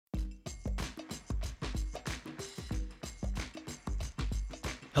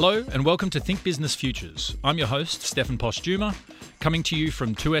Hello and welcome to Think Business Futures. I'm your host, Stefan Postuma, coming to you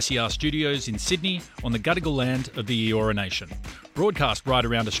from 2SER Studios in Sydney on the Gadigal land of the Eora Nation. Broadcast right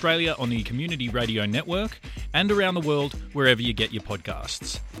around Australia on the Community Radio Network and around the world wherever you get your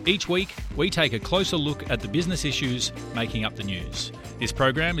podcasts. Each week, we take a closer look at the business issues making up the news. This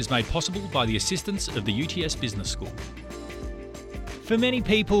program is made possible by the assistance of the UTS Business School. For many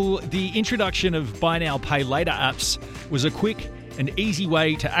people, the introduction of Buy Now, Pay Later apps was a quick and easy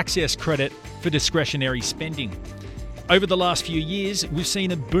way to access credit for discretionary spending. Over the last few years, we've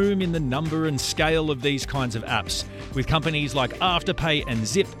seen a boom in the number and scale of these kinds of apps, with companies like Afterpay and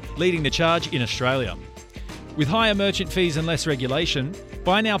Zip leading the charge in Australia. With higher merchant fees and less regulation,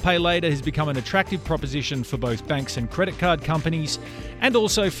 Buy Now, Pay Later has become an attractive proposition for both banks and credit card companies, and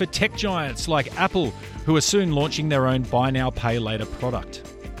also for tech giants like Apple, who are soon launching their own Buy Now, Pay Later product.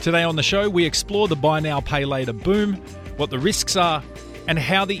 Today on the show, we explore the Buy Now, Pay Later boom, what the risks are, and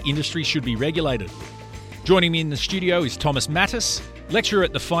how the industry should be regulated. Joining me in the studio is Thomas Mattis, lecturer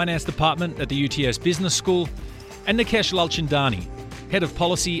at the Finance Department at the UTS Business School, and Nikesh Lalchandani, Head of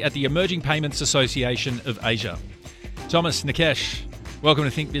Policy at the Emerging Payments Association of Asia. Thomas, Nikesh, welcome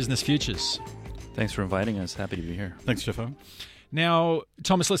to Think Business Futures. Thanks for inviting us. Happy to be here. Thanks, Stefan. Now,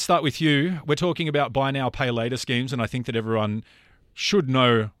 Thomas, let's start with you. We're talking about Buy Now, Pay Later schemes, and I think that everyone should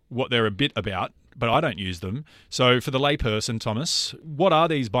know what they're a bit about, but I don't use them. So for the layperson, Thomas, what are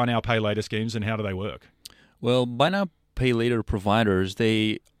these Buy Now, Pay Later schemes and how do they work? Well, Buy Now, Pay Later providers,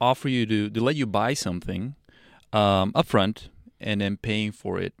 they offer you to let you buy something upfront and then paying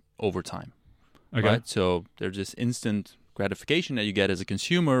for it over time. Okay. Right? So there's this instant gratification that you get as a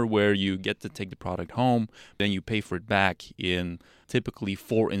consumer where you get to take the product home, then you pay for it back in typically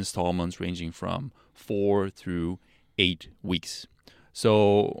 4 installments ranging from 4 through 8 weeks.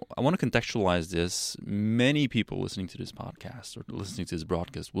 So I want to contextualize this. Many people listening to this podcast or listening to this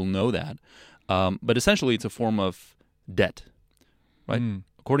broadcast will know that. But essentially, it's a form of debt, right?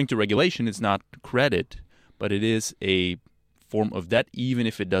 According to regulation, it's not credit, but it is a form of debt, even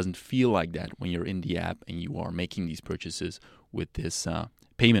if it doesn't feel like that when you're in the app and you are making these purchases with this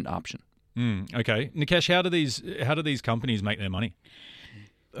payment option. Okay. Nikesh, how do these companies make their money?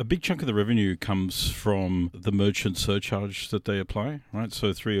 A big chunk of the revenue comes from the merchant surcharge that they apply, right?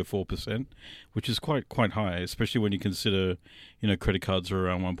 So 3 or 4%, which is quite high, especially when you consider, credit cards are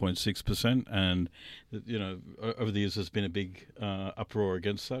around 1.6%, and over the years there's been a big uproar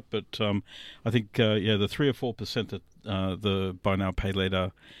against that. But I think the 3 or 4% that the Buy Now, Pay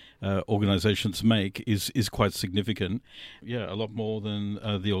Later organizations make is quite significant. Yeah, a lot more than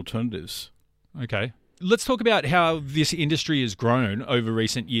the alternatives. Okay. Let's talk about how this industry has grown over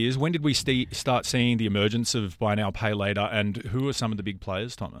recent years. When did we start seeing the emergence of Buy Now, Pay Later, and who are some of the big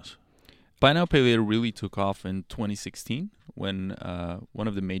players, Thomas? Buy Now, Pay Later really took off in 2016 when one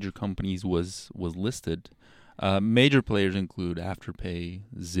of the major companies was listed. Major players include Afterpay,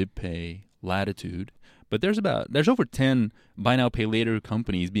 ZipPay, Latitude, but there's over 10 Buy Now, Pay Later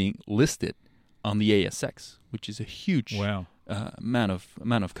companies being listed on the ASX, which is a huge amount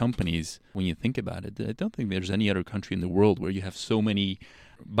of companies. When you think about it, I don't think there's any other country in the world where you have so many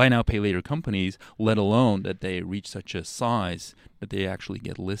Buy Now, Pay Later companies, let alone that they reach such a size that they actually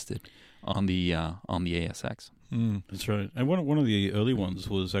get listed on the ASX. That's right. And one of the early ones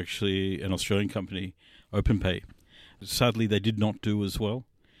was actually an Australian company, OpenPay. Sadly, they did not do as well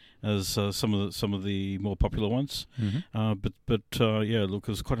as some of the more popular ones. But look, it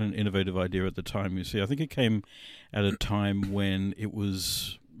was quite an innovative idea at the time. You see, I think it came at a time when it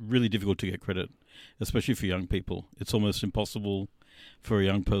was really difficult to get credit, especially for young people. It's almost impossible for a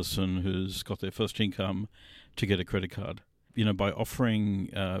young person who's got their first income to get a credit card. By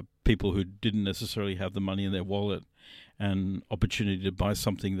offering people who didn't necessarily have the money in their wallet an opportunity to buy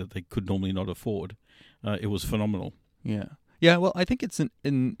something that they could normally not afford, it was phenomenal. Yeah. Yeah, well, I think it's an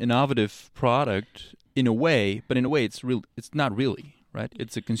innovative product in a way, but in a way it's not really, right?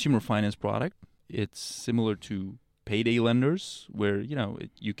 It's a consumer finance product. It's similar to payday lenders where,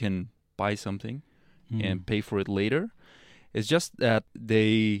 you can buy something and pay for it later. It's just that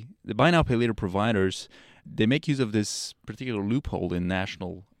the Buy Now, Pay Later providers, they make use of this particular loophole in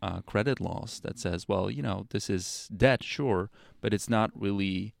national credit laws that says, well, this is debt, sure, but it's not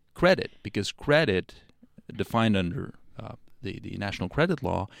really credit, because credit defined under the national credit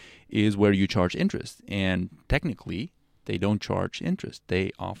law is where you charge interest. And technically, they don't charge interest.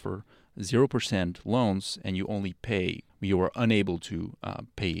 They offer 0% loans, and you only pay. You are unable to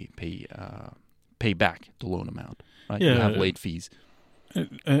pay back the loan amount. Right? Yeah. You have late fees.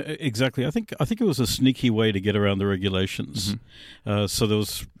 Exactly. I think it was a sneaky way to get around the regulations. Mm-hmm. So there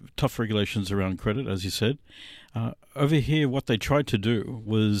was tough regulations around credit, as you said. Over here, what they tried to do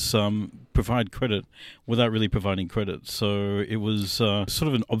was provide credit without really providing credit. So it was sort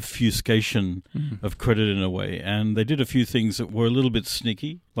of an obfuscation of credit in a way. And they did a few things that were a little bit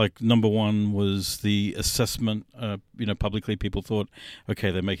sneaky. Like number one was the assessment. Publicly people thought,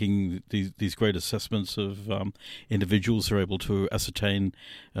 okay, they're making these great assessments of individuals who are able to ascertain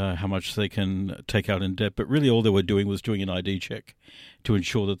how much they can take out in debt. But really all they were doing was doing an ID check to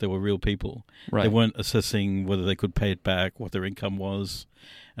ensure that they were real people. Right. They weren't assessing whether they could pay it back, what their income was,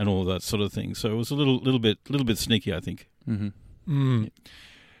 and all that sort of thing. So it was a little bit sneaky, I think.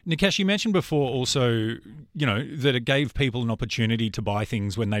 Nikesh, you mentioned before also, that it gave people an opportunity to buy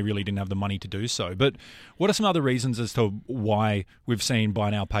things when they really didn't have the money to do so. But what are some other reasons as to why we've seen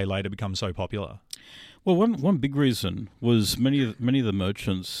buy now, pay later become so popular? Well, one big reason was many of the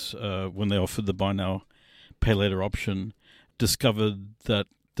merchants, when they offered the buy now, pay later option, discovered that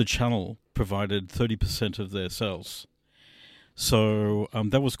the channel provided 30% of their sales. So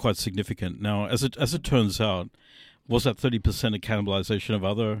that was quite significant. Now, as it turns out, was that 30% a cannibalization of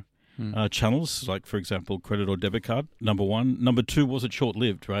other channels, like, for example, credit or debit card? Number one. Number two, was it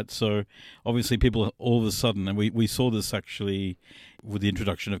short-lived, right? So obviously people all of a sudden, and we saw this actually with the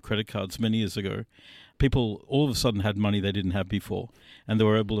introduction of credit cards many years ago, people all of a sudden had money they didn't have before, and they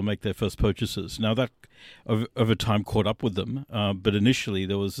were able to make their first purchases. Now that over time caught up with them, but initially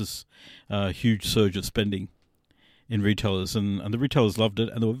there was this huge surge of spending in retailers, and the retailers loved it,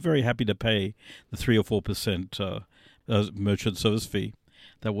 and they were very happy to pay the 3 or 4% merchant service fee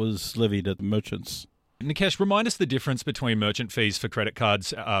that was levied at the merchants. Nikesh, remind us the difference between merchant fees for credit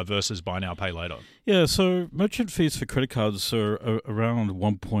cards versus buy now, pay later. Yeah, so merchant fees for credit cards are around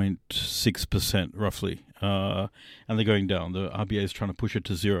 1.6% roughly, and they're going down. The RBA is trying to push it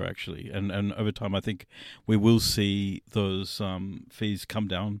to zero, actually, and over time I think we will see those fees come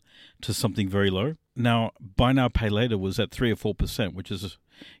down to something very low. Now, buy now, pay later was at 3 or 4%, which is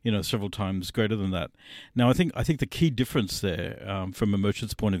several times greater than that. Now, I think the key difference there, from a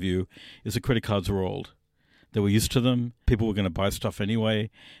merchant's point of view, is the credit cards were old. They were used to them. People were going to buy stuff anyway,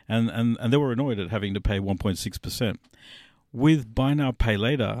 and they were annoyed at having to pay 1.6%. With buy now, pay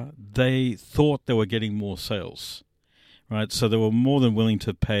later, they thought they were getting more sales, right? So they were more than willing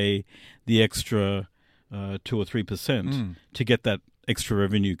to pay the extra 2 or 3% to get that extra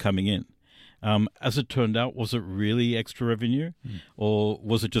revenue coming in. As it turned out, was it really extra revenue, or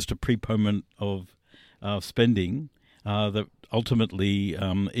was it just a prepayment of spending that ultimately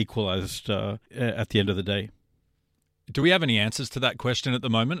equalized at the end of the day? Do we have any answers to that question at the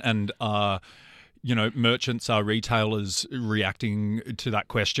moment? And merchants, are retailers reacting to that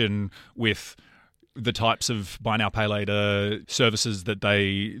question with the types of buy now, pay later services that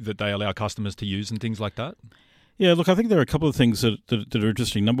they allow customers to use and things like that? Yeah, look, I think there are a couple of things that are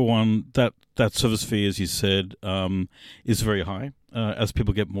interesting. Number one, that service fee, as you said, is very high. As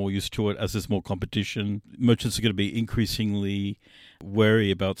people get more used to it, as there's more competition, merchants are going to be increasingly wary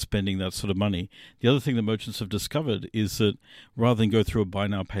about spending that sort of money. The other thing that merchants have discovered is that rather than go through a buy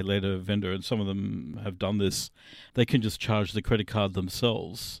now, pay later vendor, and some of them have done this, they can just charge the credit card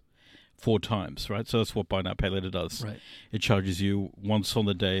themselves 4 times, right? So that's what buy now, pay later does. Right. It charges you once on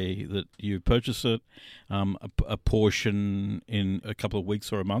the day that you purchase it, a portion in a couple of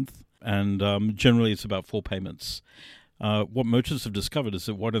weeks or a month, and generally it's about 4 payments. What merchants have discovered is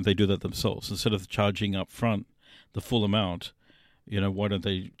that why don't they do that themselves? Instead of charging up front the full amount, why don't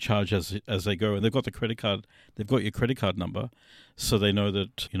they charge as they go? And they've got the credit card, they've got your credit card number, so they know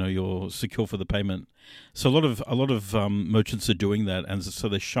that you're secure for the payment. So a lot of merchants are doing that, and so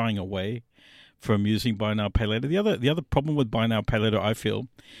they're shying away from using buy now, pay later. The other problem with buy now, pay later, I feel,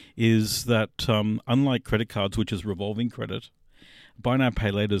 is that unlike credit cards, which is revolving credit, buy now,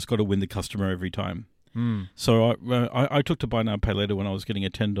 pay later has got to win the customer every time. So I took to buy now, pay later when I was getting a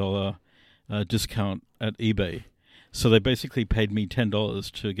 $10 discount at eBay. So they basically paid me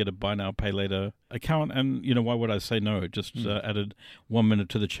 $10 to get a buy now, pay later account. And, why would I say no? It just added 1 minute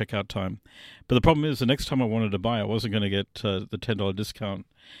to the checkout time. But the problem is the next time I wanted to buy, I wasn't going to get the $10 discount.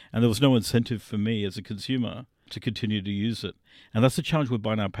 And there was no incentive for me as a consumer to continue to use it. And that's the challenge with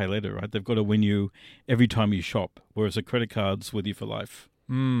buy now, pay later, right? They've got to win you every time you shop, whereas a credit card's with you for life.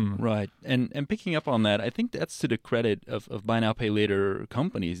 Right. And picking up on that, I think that's to the credit of buy now, pay later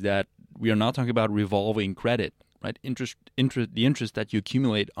companies that we are not talking about revolving credit. Right, the interest that you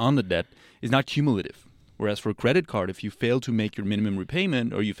accumulate on the debt is not cumulative. Whereas for a credit card, if you fail to make your minimum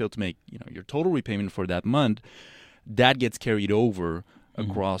repayment or you fail to make your total repayment for that month, that gets carried over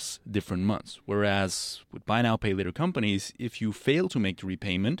across different months. Whereas with buy now, pay later companies, if you fail to make the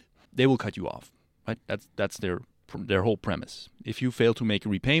repayment, they will cut you off. Right, that's their their whole premise. If you fail to make a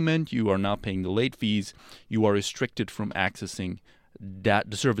repayment, you are not paying the late fees. You are restricted from accessing the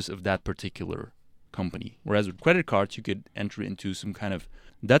service of that particular company. Whereas with credit cards, you could enter into some kind of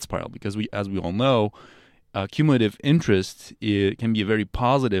debt spiral because as we all know, cumulative interest can be a very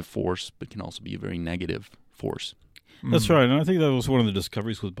positive force, but can also be a very negative force. That's right, and I think that was one of the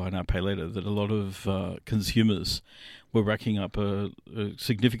discoveries with Buy Now, Pay Later, that a lot of consumers were racking up a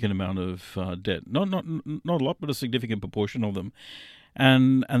significant amount of debt. Not a lot, but a significant proportion of them.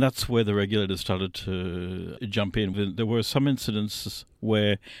 And that's where the regulators started to jump in. There were some incidents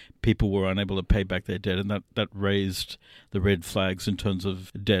where people were unable to pay back their debt, and that raised the red flags in terms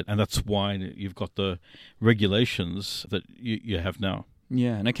of debt. And that's why you've got the regulations that you have now.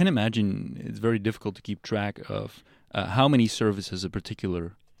 Yeah, and I can imagine it's very difficult to keep track of how many services a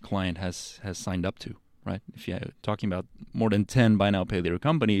particular client has signed up to, right? If you're talking about more than 10 Buy Now, Pay Later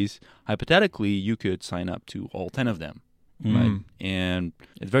companies, hypothetically, you could sign up to all 10 of them, right? And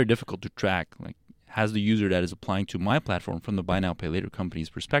it's very difficult to track, like, has the user that is applying to my platform from the Buy Now, Pay Later company's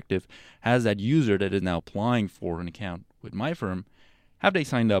perspective, has that user that is now applying for an account with my firm, have they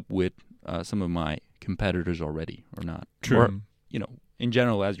signed up with some of my competitors already or not? True. Or, in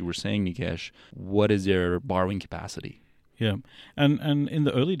general, as you were saying, Nikesh, what is their borrowing capacity? Yeah, and in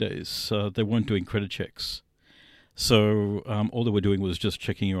the early days, they weren't doing credit checks. So all they were doing was just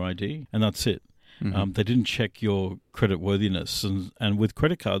checking your ID, and that's it. Mm-hmm. They didn't check your credit worthiness. And with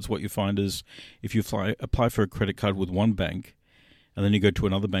credit cards, what you find is if you apply for a credit card with one bank, and then you go to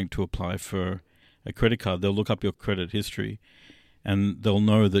another bank to apply for a credit card, they'll look up your credit history, and they'll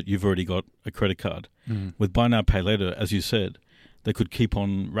know that you've already got a credit card. Mm-hmm. With Buy Now, Pay Later, as you said, they could keep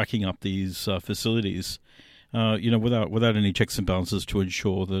on racking up these facilities, without any checks and balances to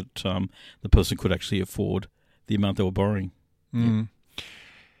ensure that the person could actually afford the amount they were borrowing. Mm.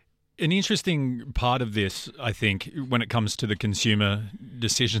 An interesting part of this, I think, when it comes to the consumer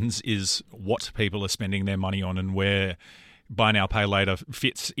decisions is what people are spending their money on and where Buy Now, Pay Later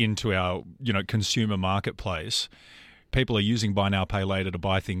fits into our, consumer marketplace. People are using Buy Now, Pay Later to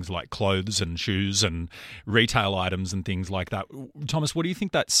buy things like clothes and shoes and retail items and things like that. Thomas, what do you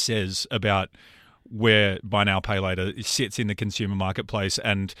think that says about where Buy Now, Pay Later sits in the consumer marketplace?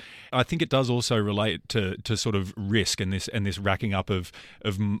 And I think it does also relate to sort of risk and this racking up of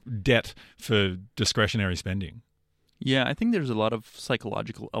debt for discretionary spending. Yeah, I think there's a lot of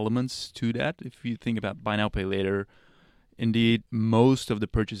psychological elements to that. If you think about Buy Now, Pay Later, indeed, most of the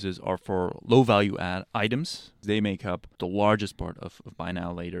purchases are for low-value items. They make up the largest part of Buy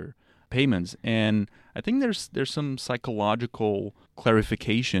Now, Later payments. And I think there's some psychological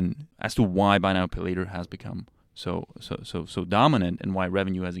clarification as to why Buy Now, Pay Later has become so dominant and why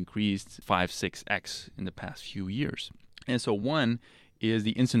revenue has increased 5-6x in the past few years. And so one is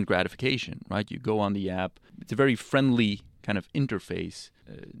the instant gratification, right? You go on the app. It's a very friendly kind of interface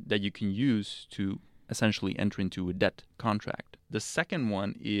that you can use to essentially enter into a debt contract. The second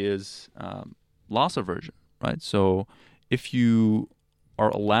one is loss aversion, right? So if you are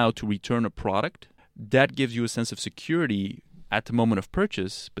allowed to return a product, that gives you a sense of security at the moment of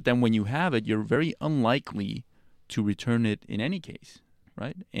purchase, but then when you have it, you're very unlikely to return it in any case,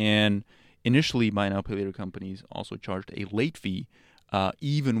 right? And initially, Buy Now, Pay Later companies also charged a late fee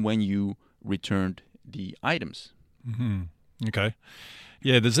even when you returned the items. Mm-hmm. Okay.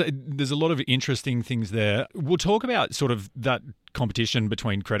 Yeah, there's a lot of interesting things there. We'll talk about sort of that competition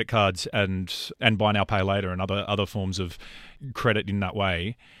between credit cards and Buy Now, Pay Later and other forms of credit in that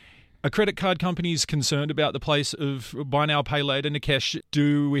way. Are credit card companies concerned about the place of Buy Now, Pay Later? Nikesh,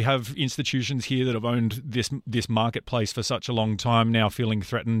 do we have institutions here that have owned this marketplace for such a long time now feeling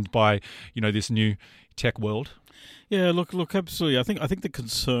threatened by, this new tech world? Yeah, look, absolutely. I think the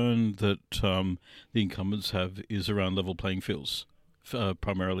concern that the incumbents have is around level playing fields.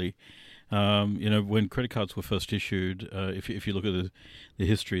 Primarily, when credit cards were first issued, if you look at the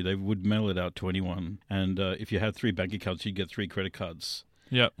history, they would mail it out to anyone, and if you had 3 bank accounts, you'd get 3 credit cards.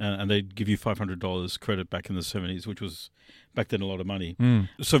 Yeah, and they'd give you $500 credit back in the 70s, which was back then a lot of money.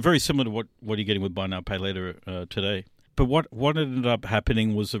 So very similar to what you're getting with Buy Now, Pay Later today. But what ended up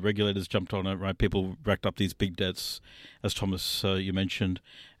happening was the regulators jumped on it, right? People racked up these big debts, as Thomas, you mentioned.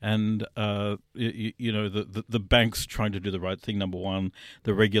 And, the banks trying to do the right thing, number one.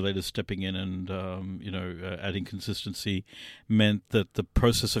 The regulators stepping in and, adding consistency meant that the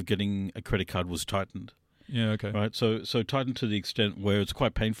process of getting a credit card was tightened. Yeah, okay. Right, so tightened to the extent where it's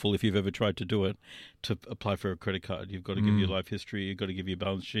quite painful if you've ever tried to do it, to apply for a credit card. You've got to give your life history, you've got to give your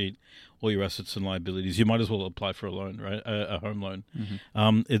balance sheet, all your assets and liabilities. You might as well apply for a loan, right? A home loan.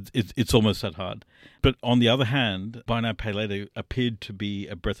 Mm-hmm. It's almost that hard. But on the other hand, Buy Now, Pay Later appeared to be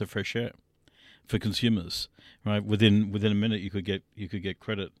a breath of fresh air, for consumers, right? Within a minute, you could get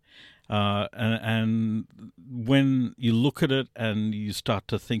credit. And when you look at it and you start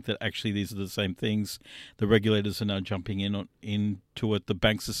to think that actually these are the same things, the regulators are now jumping into it. The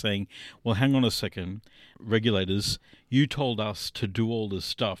banks are saying, well, hang on a second, regulators, you told us to do all this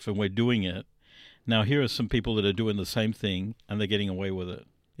stuff and we're doing it. Now here are some people that are doing the same thing and they're getting away with it.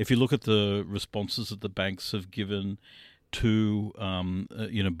 If you look at the responses that the banks have given to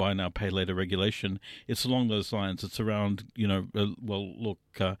buy now, pay later regulation, it's along those lines. It's around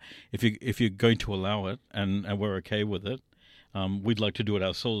if you're going to allow it and we're okay with it, we'd like to do it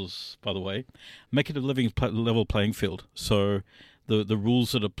ourselves. By the way, make it a level playing field. So the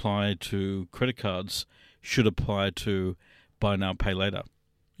rules that apply to credit cards should apply to buy now, pay later.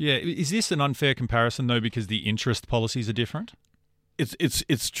 Yeah, is this an unfair comparison though because the interest policies are different?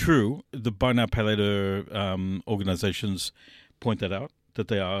 It's true. The buy now, pay later organizations point that out, that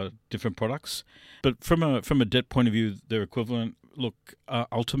they are different products. But from a debt point of view, they're equivalent. Look,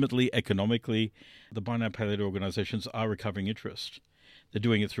 ultimately, economically, the buy now, pay later organizations are recovering interest. They're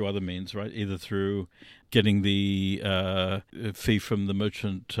doing it through other means, right? Either through getting the fee from the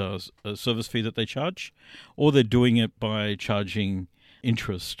merchant service fee that they charge, or they're doing it by charging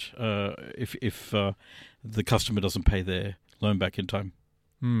interest if the customer doesn't pay their loan back in time.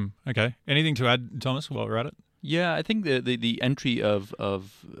 Okay. Anything to add, Thomas, while we're at it? Yeah, I think the entry of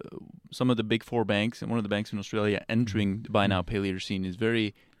some of the big four banks and one of the banks in Australia entering the buy now, pay later scene is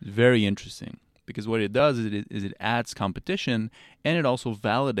very, very interesting because what it does is it adds competition and it also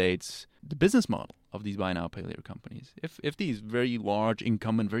validates the business model of these buy now, pay later companies. If these very large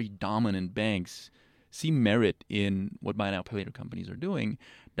incumbent, very dominant banks see merit in what buy now, pay later companies are doing,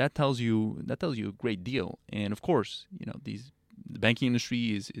 that tells you a great deal. And of course, the banking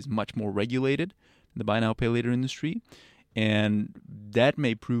industry is much more regulated than the buy now, pay later industry, and that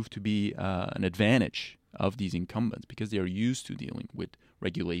may prove to be an advantage of these incumbents because they are used to dealing with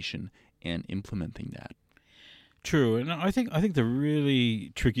regulation and implementing that. True, and I think the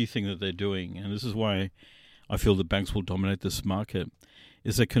really tricky thing that they're doing, and this is why I feel the banks will dominate this market,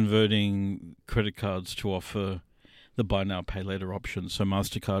 is they're converting credit cards to offer the buy now, pay later option. So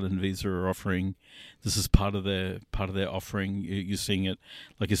MasterCard and Visa are offering this is part of their offering. You're seeing it,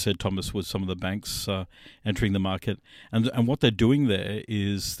 like you said, Thomas, with some of the banks entering the market, and what they're doing there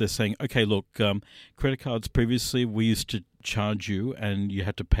is they're saying, okay, look, credit cards previously we used to charge you, and you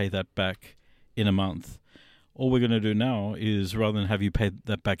had to pay that back in a month. All we're going to do now is rather than have you pay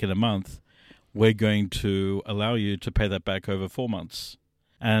that back in a month, we're going to allow you to pay that back over 4 months.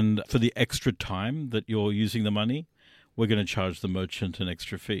 And for the extra time that you're using the money, we're going to charge the merchant an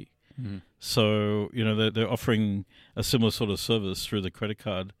extra fee. Mm-hmm. So, they're offering a similar sort of service through the credit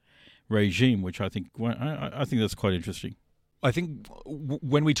card regime, which I think that's quite interesting. I think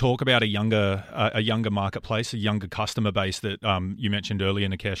when we talk about a younger marketplace, a younger customer base that you mentioned earlier,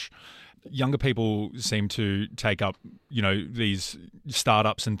 Nikesh, younger people seem to take up, these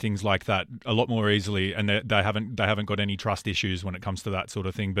startups and things like that a lot more easily, and they haven't got any trust issues when it comes to that sort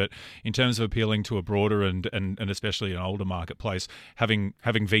of thing. But in terms of appealing to a broader and especially an older marketplace, having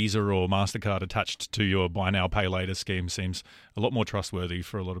Visa or MasterCard attached to your buy now, pay later scheme seems a lot more trustworthy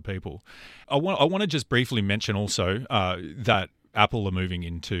for a lot of people. I want to just briefly mention also that Apple are moving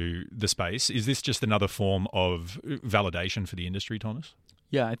into the space. Is this just another form of validation for the industry, Thomas?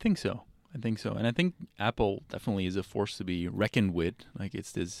 Yeah, I think so. And I think Apple definitely is a force to be reckoned with. Like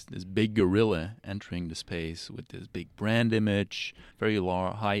it's this big gorilla entering the space with this big brand image, very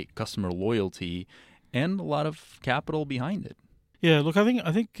high customer loyalty, and a lot of capital behind it. Yeah, look, I think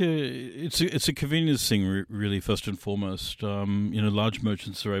it's a convenience thing, really, first and foremost. Large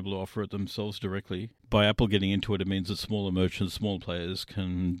merchants are able to offer it themselves directly. By Apple getting into it, it means that smaller merchants, small players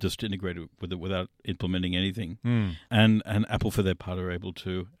can just integrate with it without implementing anything. And Apple, for their part, are able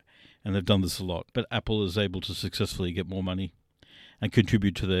to, and they've done this a lot. But Apple is able to successfully get more money and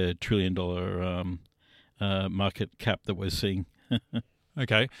contribute to their $1 trillion market cap that we're seeing.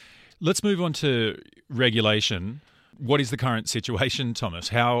 Okay, let's move on to regulation. What is the current situation, Thomas?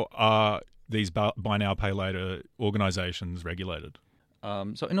 How are these buy now, pay later organizations regulated?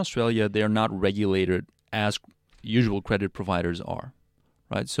 So in Australia, they are not regulated as usual credit providers are,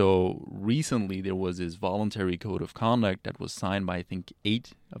 right? So recently, there was this voluntary code of conduct that was signed by, I think,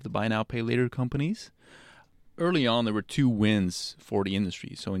 8 of the buy now, pay later companies. Early on, there were 2 wins for the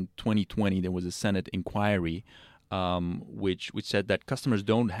industry. So in 2020, there was a Senate inquiry which said that customers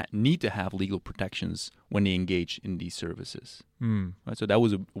don't need to have legal protections when they engage in these services. Right? So that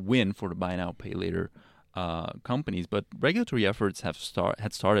was a win for the buy now, pay later companies. But regulatory efforts had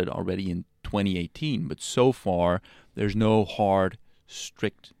started already in 2018. But so far, there's no hard,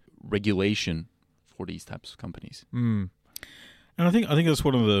 strict regulation for these types of companies. Mm. And I think that's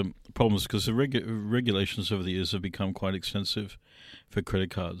one of the problems, because the regulations over the years have become quite extensive for credit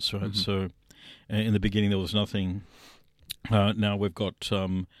cards, right? So in the beginning there was nothing. Now we've got,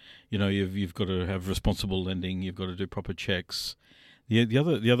 you've got to have responsible lending. You've got to do proper checks.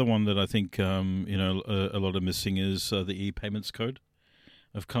 The other one that I think a lot are missing is the e-payments code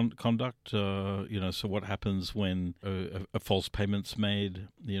of conduct. So what happens when a false payment's made?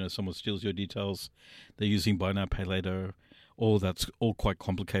 Someone steals your details. They're using buy now, pay later. All that's all quite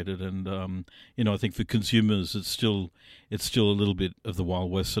complicated, and I think for consumers it's still a little bit of the Wild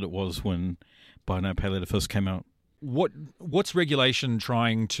West that it was when buy now, pay later first came out. What's regulation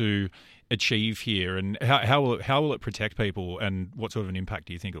trying to achieve here, and how will it protect people, and what sort of an impact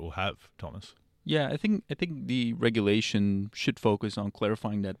do you think it will have, Thomas? Yeah, I think the regulation should focus on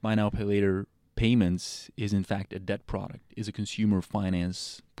clarifying that buy now, pay later payments is in fact a debt product, is a consumer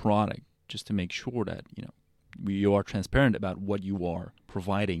finance product, just to make sure that you are transparent about what you are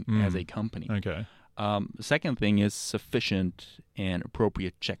providing as a company. Okay. The second thing is sufficient and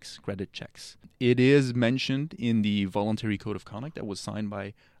appropriate checks, credit checks. It is mentioned in the voluntary code of conduct that was signed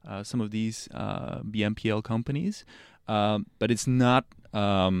by some of these BNPL companies, but it's not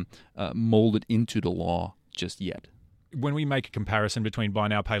molded into the law just yet. When we make a comparison between buy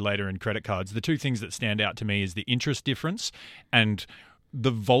now, pay later and credit cards, the two things that stand out to me is the interest difference and the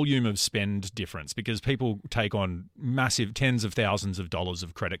volume of spend difference, because people take on massive tens of thousands of dollars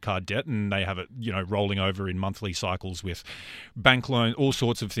of credit card debt, and they have it, rolling over in monthly cycles with bank loan. All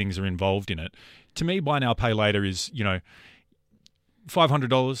sorts of things are involved in it. To me, buy now, pay later is, $500,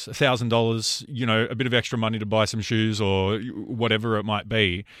 $1,000, a bit of extra money to buy some shoes or whatever it might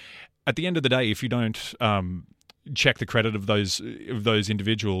be. At the end of the day, if you don't check the credit of those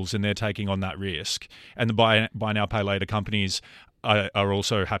individuals, and they're taking on that risk, and the buy now, pay later companies are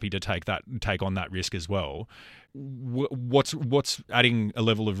also happy to take on that risk as well. What's adding a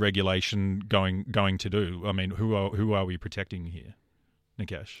level of regulation going to do? I mean, who are we protecting here,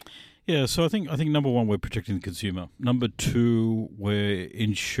 Nikesh? Yeah, so I think number one, we're protecting the consumer. Number two, we're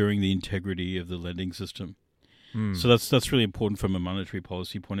ensuring the integrity of the lending system. So that's really important from a monetary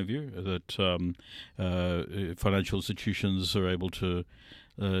policy point of view, that financial institutions are able to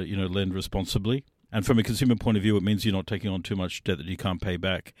lend responsibly. And from a consumer point of view, it means you're not taking on too much debt that you can't pay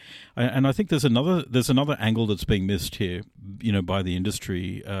back. And I think there's another angle that's being missed here, by the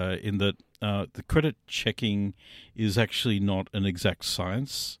industry, in that the credit checking is actually not an exact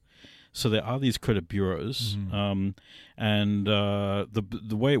science. So there are these credit bureaus, and the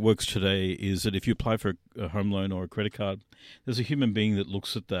way it works today is that if you apply for a home loan or a credit card, there's a human being that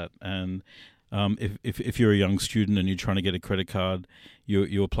looks at that, and if you're a young student and you're trying to get a credit card,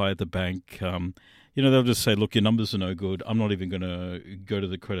 you apply at the bank. They'll just say, look, your numbers are no good. I'm not even going to go to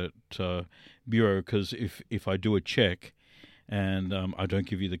the credit bureau, because if I do a check and I don't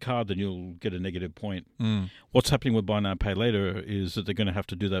give you the card, then you'll get a negative point. What's happening with buy now, pay later is that they're going to have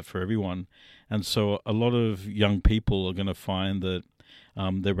to do that for everyone. And so a lot of young people are going to find that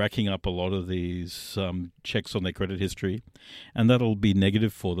they're racking up a lot of these checks on their credit history, and that'll be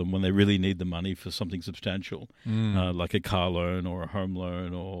negative for them when they really need the money for something substantial, like a car loan or a home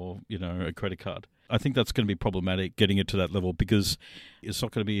loan or a credit card. I think that's going to be problematic, getting it to that level, because it's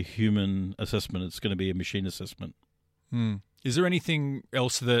not going to be a human assessment, it's going to be a machine assessment. Is there anything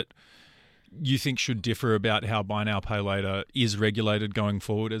else that you think should differ about how buy now, pay later is regulated going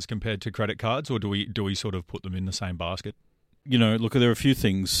forward as compared to credit cards, or do we sort of put them in the same basket? Look, there are a few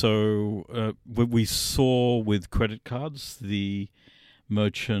things. So what we saw with credit cards, the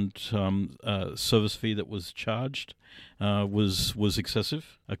merchant service fee that was charged was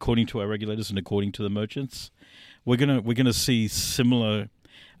excessive, according to our regulators and according to the merchants. We're gonna see similar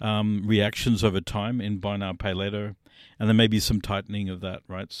reactions over time in buy now, pay later, and there may be some tightening of that,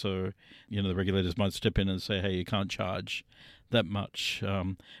 right? So the regulators might step in and say, hey, you can't charge that much,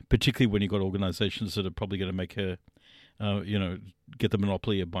 particularly when you've got organizations that are probably going to make get the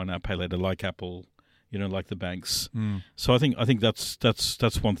monopoly of buy now, pay later, like Apple, like the banks. So I think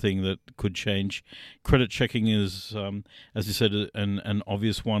that's one thing that could change. Credit checking is, as you said, an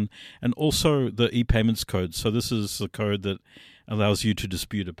obvious one, and also the e-payments code. So this is the code that allows you to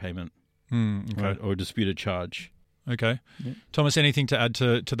dispute a payment, right, or dispute a charge. Okay. Yeah. Thomas, anything to add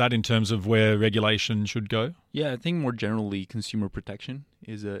to that in terms of where regulation should go? Yeah, I think more generally, consumer protection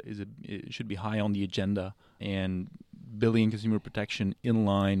it should be high on the agenda, and building consumer protection in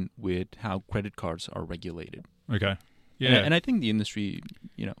line with how credit cards are regulated. Okay. Yeah. And I think the industry,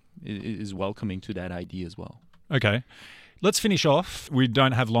 is welcoming to that idea as well. Okay. Let's finish off. We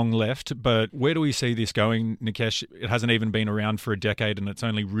don't have long left, but where do we see this going, Nikesh? It hasn't even been around for a decade, and it's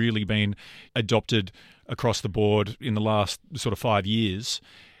only really been adopted across the board in the last sort of 5 years.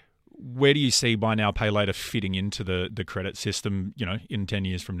 Where do you see buy now, pay later fitting into the credit system, in 10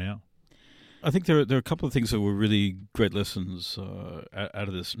 years from now? I think there are a couple of things that were really great lessons out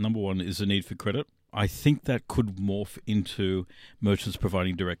of this. Number one is the need for credit. I think that could morph into merchants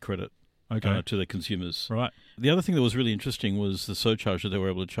providing direct credit to their consumers. Right. The other thing that was really interesting was the surcharge that they were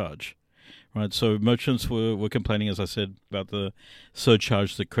able to charge. Right. So merchants were complaining, as I said, about the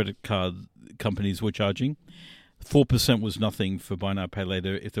surcharge that credit card companies were charging. 4% was nothing for buy now, pay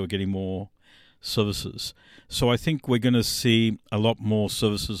later if they were getting more services. So I think we're going to see a lot more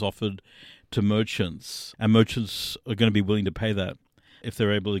services offered to merchants, and merchants are going to be willing to pay that if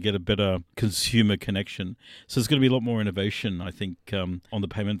they're able to get a better consumer connection. So there's going to be a lot more innovation, I think, on the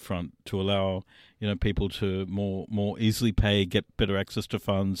payment front to allow people to more easily pay, get better access to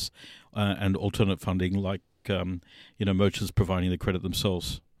funds, and alternate funding like merchants providing the credit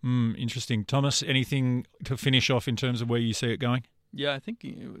themselves. Interesting. Thomas, anything to finish off in terms of where you see it going? Yeah, I think,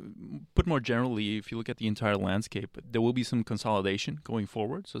 put more generally, if you look at the entire landscape, there will be some consolidation going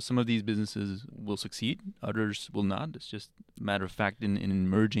forward. So some of these businesses will succeed, others will not. It's just a matter of fact in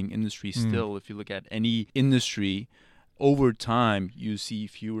emerging industries still. If you look at any industry, over time, you see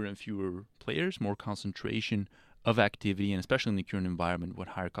fewer and fewer players, more concentration of activity, and especially in the current environment with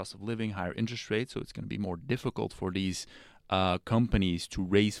higher cost of living, higher interest rates. So it's going to be more difficult for these companies to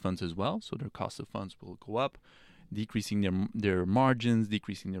raise funds as well. So their cost of funds will go up, decreasing their margins,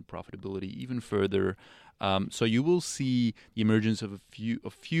 decreasing their profitability even further. So you will see the emergence of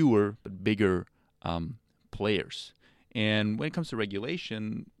fewer but bigger players. And when it comes to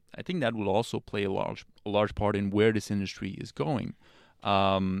regulation, I think that will also play a large part in where this industry is going.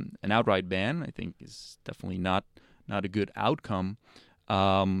 An outright ban, I think, is definitely not a good outcome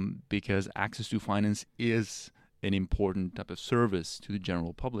because access to finance is an important type of service to the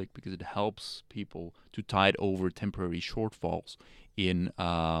general public because it helps people to tide over temporary shortfalls in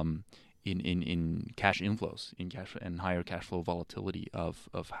cash inflows, in cash and higher cash flow volatility of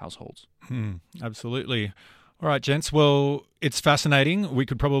households. Absolutely. All right, gents. Well, it's fascinating. We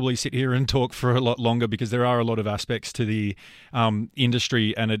could probably sit here and talk for a lot longer because there are a lot of aspects to the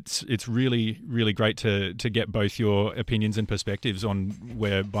industry, and it's really, really great to get both your opinions and perspectives on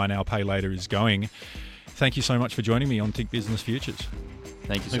where buy now, pay later is going. Thank you so much for joining me on Think Business Futures.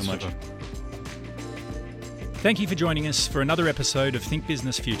 Thank you so much. Thank you for joining us for another episode of Think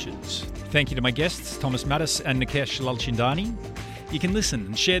Business Futures. Thank you to my guests, Thomas Mattis and Nikesh Lalchindani. You can listen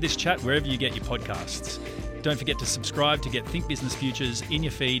and share this chat wherever you get your podcasts. Don't forget to subscribe to get Think Business Futures in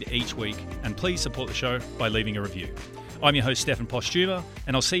your feed each week, and please support the show by leaving a review. I'm your host, Stefan Postuma,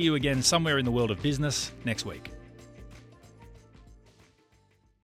 and I'll see you again somewhere in the world of business next week.